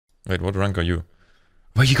Wait, what rank are you?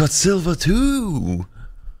 Well, you got silver too!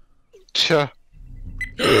 Tja.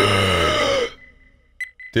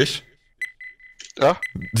 Dish? Yeah?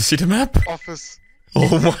 Do you see the map? Office.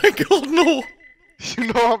 Oh my god, no!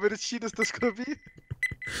 You know how many cheaters this gonna be?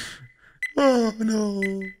 Oh no.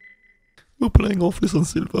 We're playing Office on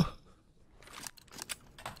silver.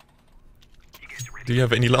 Do you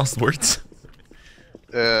have any last words?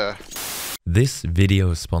 This video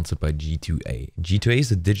is sponsored by G2A. G2A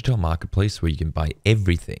is a digital marketplace where you can buy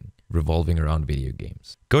everything revolving around video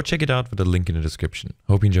games. Go check it out with the link in the description.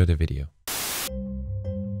 Hope you enjoyed the video.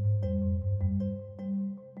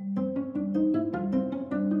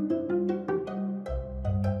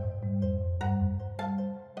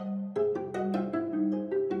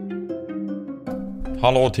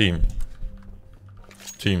 Hello team.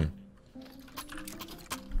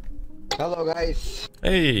 Hello guys.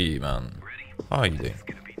 Hey man. How are you doing?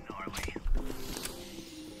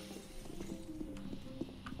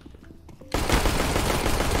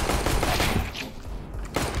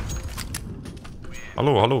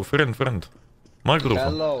 Hello, friend. Microphone.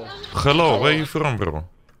 Hello, where are you from, bro?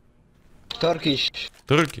 Turkish.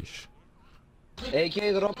 AK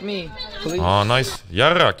drop me, please. Oh, nice.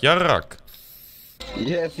 Yarrak.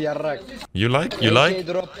 Yes, Yarrak. You like? AK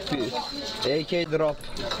drop, please. AK drop.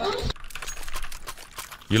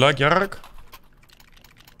 You like Yarrak?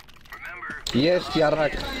 Yes,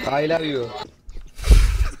 Yarrak. I love you.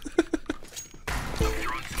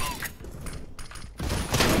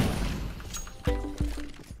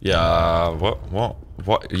 Yeah,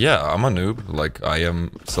 what? Yeah, I'm a noob. Like, I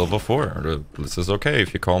am silver 4. This is okay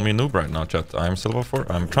if you call me noob right now, chat. I am silver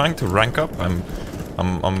 4. I'm trying to rank up.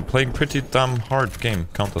 I'm playing pretty damn hard game,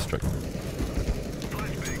 Counter-Strike.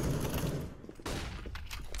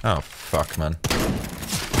 Oh, fuck, man.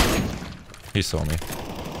 He saw me.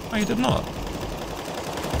 Oh, he did not.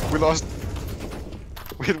 We lost.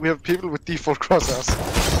 We have people with default crosshairs.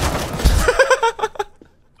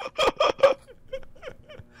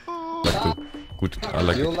 Good. I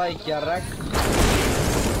like You it. like Yarrak?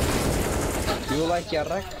 You like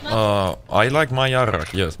Yarrak? I like my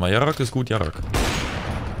Yarrak. Yes, my Yarrak is good Yarrak.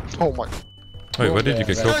 Oh my. Wait, where did you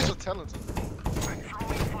get These killed guys are from? talented.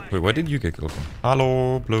 Wait, where did you get killed from?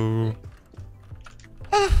 Hello, Blue.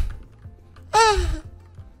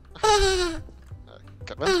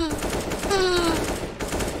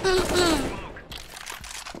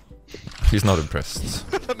 He's not impressed.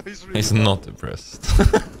 He's not impressed.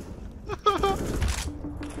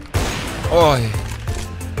 Oi.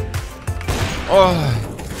 Oh,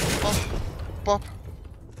 Bob.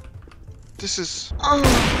 This is.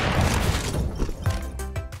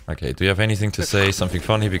 Okay, do you have anything to say? Something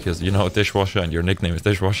funny? Because you know Dishwasher and your nickname is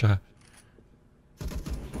Dishwasher.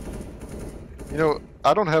 You know,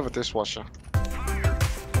 I don't have a dishwasher.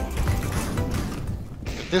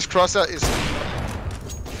 This crosser is.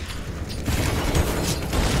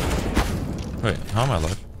 Wait, how am I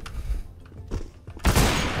alive?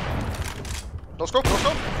 Let's go.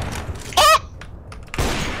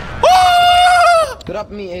 Drop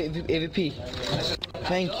me AVP.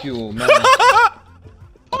 Thank you, man.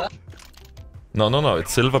 No,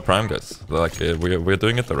 it's Silver Prime, guys. Like, we're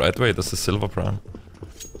doing it the right way. This is Silver Prime.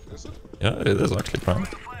 Is it? Yeah, it is actually Prime.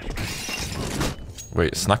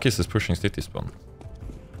 Wait, Snackis is pushing city spawn.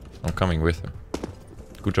 I'm coming with him.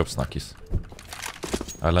 Good job, Snackis.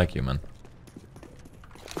 I like you, man.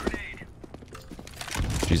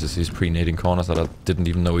 Jesus, he's pre-nading corners that I didn't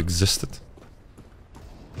even know existed.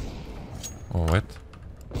 Oh, what?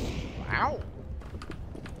 Ow.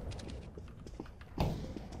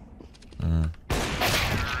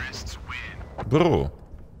 Bro.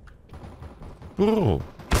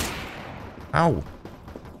 Ow.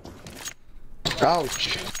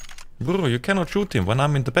 Ouch. Bro, you cannot shoot him when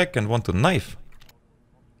I'm in the back and want a knife.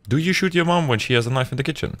 Do you shoot your mom when she has a knife in the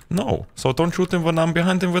kitchen? No. So don't shoot him when I'm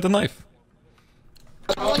behind him with a knife.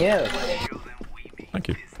 Yes. Thank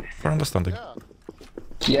you for understanding. Yeah.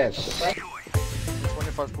 Yes.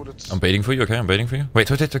 25 bullets. I'm baiting for you, okay? I'm baiting for you. Wait,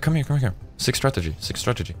 come here. Six strategy.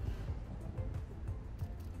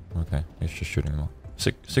 Okay, he's just shooting them all.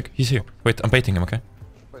 Sick, he's here. Wait, I'm baiting him, okay?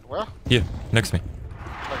 Wait, where? Here, next to me.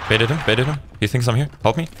 Baited him. He thinks I'm here.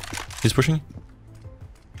 Help me. He's pushing.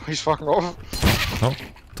 He's fucking off. No,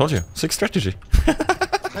 told you. Sick strategy.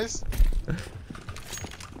 Nice.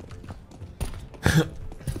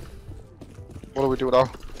 What do we do now?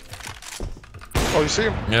 Oh, you see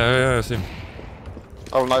him? Yeah, I see him.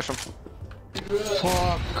 I will knife him.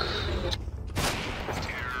 Fuck.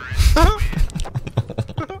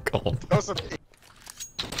 God. That was an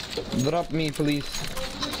Drop me, please.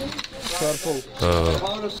 Purple.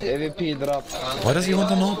 AVP drop. Why does he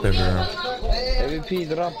want an AWP everywhere?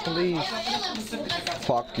 AVP drop, please.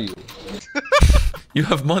 Fuck you. You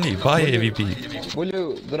have money, buy AVP. Will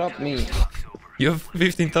you drop me? You have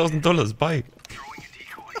 $15,000, buy.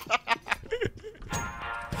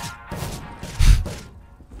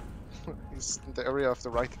 He's in the area of the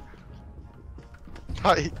right.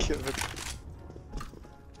 I killed it.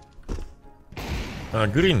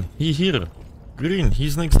 Green, he here. Green,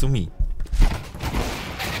 he's next to me.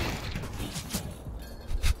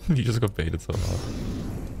 He just got baited so hard.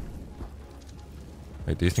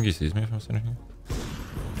 Wait, do you think he sees me if I'm standing here?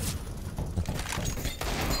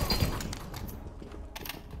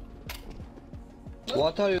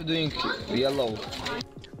 What are you doing, yellow?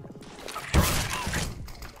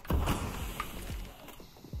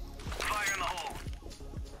 Fire in the hole.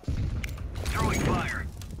 Throwing fire.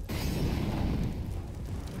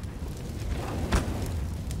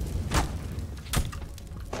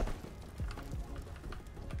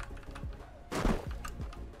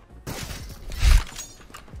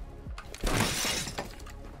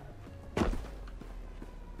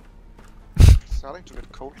 Starting to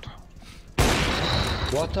get cold.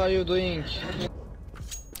 What are you doing?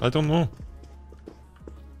 I don't know.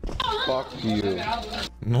 Fuck you.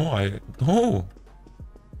 No, no.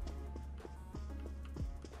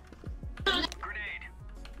 Grenade.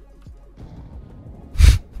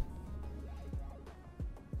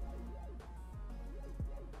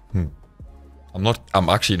 I'm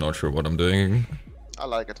actually not sure what I'm doing. I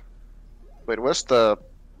like it. Wait, where's the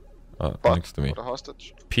bot Next to me. or the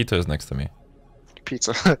hostage? Peter is next to me.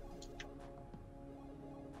 Pizza.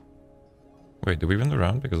 Wait, did we win the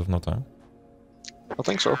round because of no time? I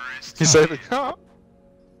think so. He's saving. Drop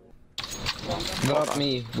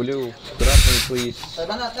me, will you? Drop me, please.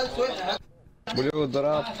 Will you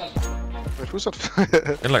drop? Wait, who's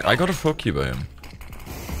that? And like, I got a fuck you by him.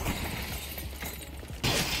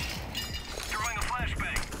 Throwing a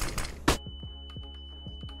flashbang.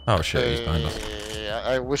 Oh shit, he's behind us.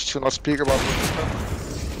 I wish to not speak about this.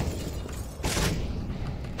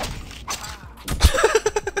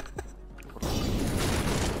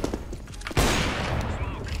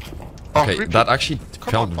 Okay, repeat. that actually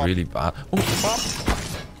Come felt on, Bob. really bad. Oh,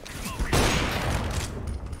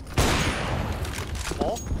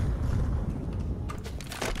 More?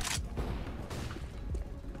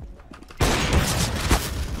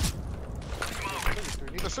 Do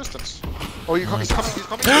you need assistance? Oh, he's coming, he's coming.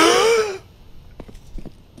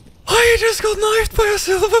 I just got knifed by a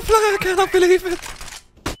silver player, I cannot believe it.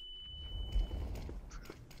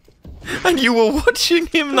 And you were watching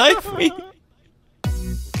him knife me.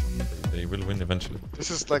 They will win eventually.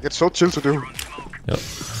 This is like, it's so chill to do. Yep. I'm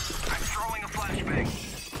throwing a flashbang.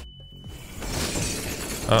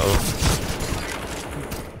 Uh-oh.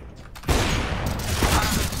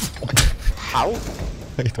 How? I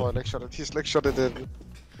Oh, don't. leg shot it. He's leg shot it in.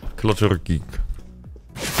 Clutcher geek.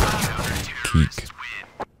 Geek.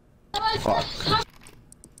 Fuck.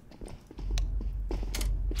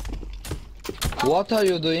 What are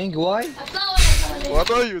you doing? Why?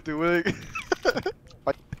 What are you doing?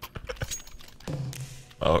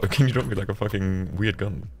 Oh, can you drop me like a fucking weird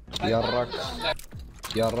gun? Yarrak.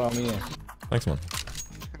 Yarra me. Thanks, man.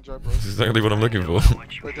 Enjoy, bro. This is exactly what I'm looking for.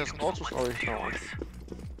 Wait, there's an auto. Oh, no.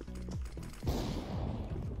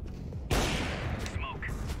 Smoke.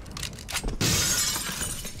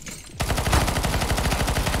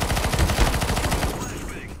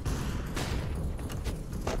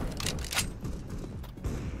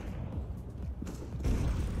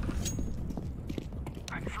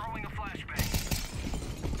 I'm throwing a flashbang.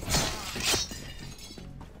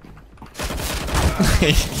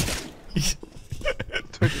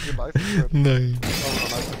 Taking your knife. No. Oh, no,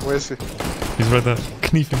 knife. Where is he? He's right there.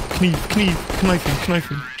 Knife him, knife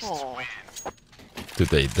him. Oh. Dude,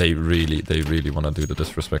 they really want to do the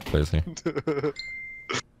disrespect plays here.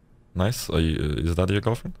 Nice. Are you, is that your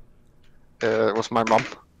girlfriend? It was my mom.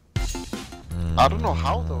 I don't know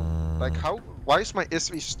how though. Like how? Why is my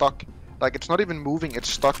SV stuck? Like it's not even moving. It's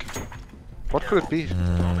stuck. What could it be?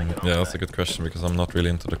 Yeah, that's a good question because I'm not really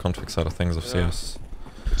into the config side of things of CS.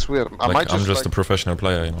 It's weird. I Like, might just I'm just a like, professional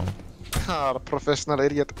player, you know. a professional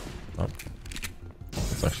idiot. Oh.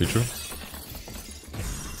 That's actually true.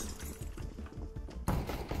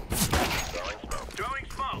 Throwing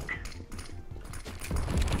smoke.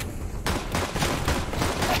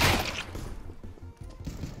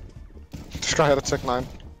 This guy had a Tech 9.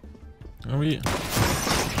 Are we?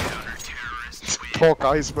 Poor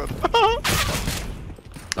guys, man.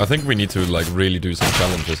 I think we need to like really do some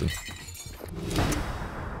challenges.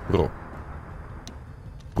 Bro.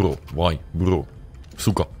 Bro, why? Bro.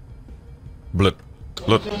 Suka. Blood.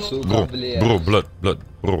 Blood. Сука, Bro. бля. Bro, blood. Blood.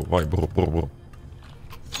 Bro, why? Bro.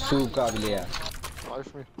 Сука, бля.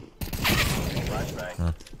 Knife me.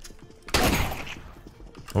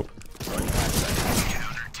 Oh.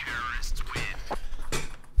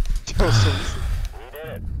 Yo, so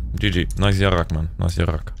GG. Nice Yarak, man. Nice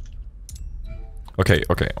Yarak. Okay.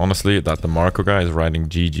 Honestly, that the Marco guy is writing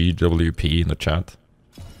GGWP in the chat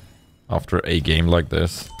after a game like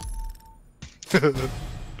this.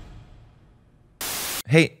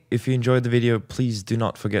 Hey, if you enjoyed the video, please do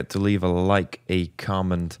not forget to leave a like, a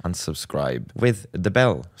comment, and subscribe with the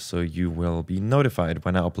bell so you will be notified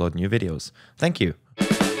when I upload new videos. Thank you.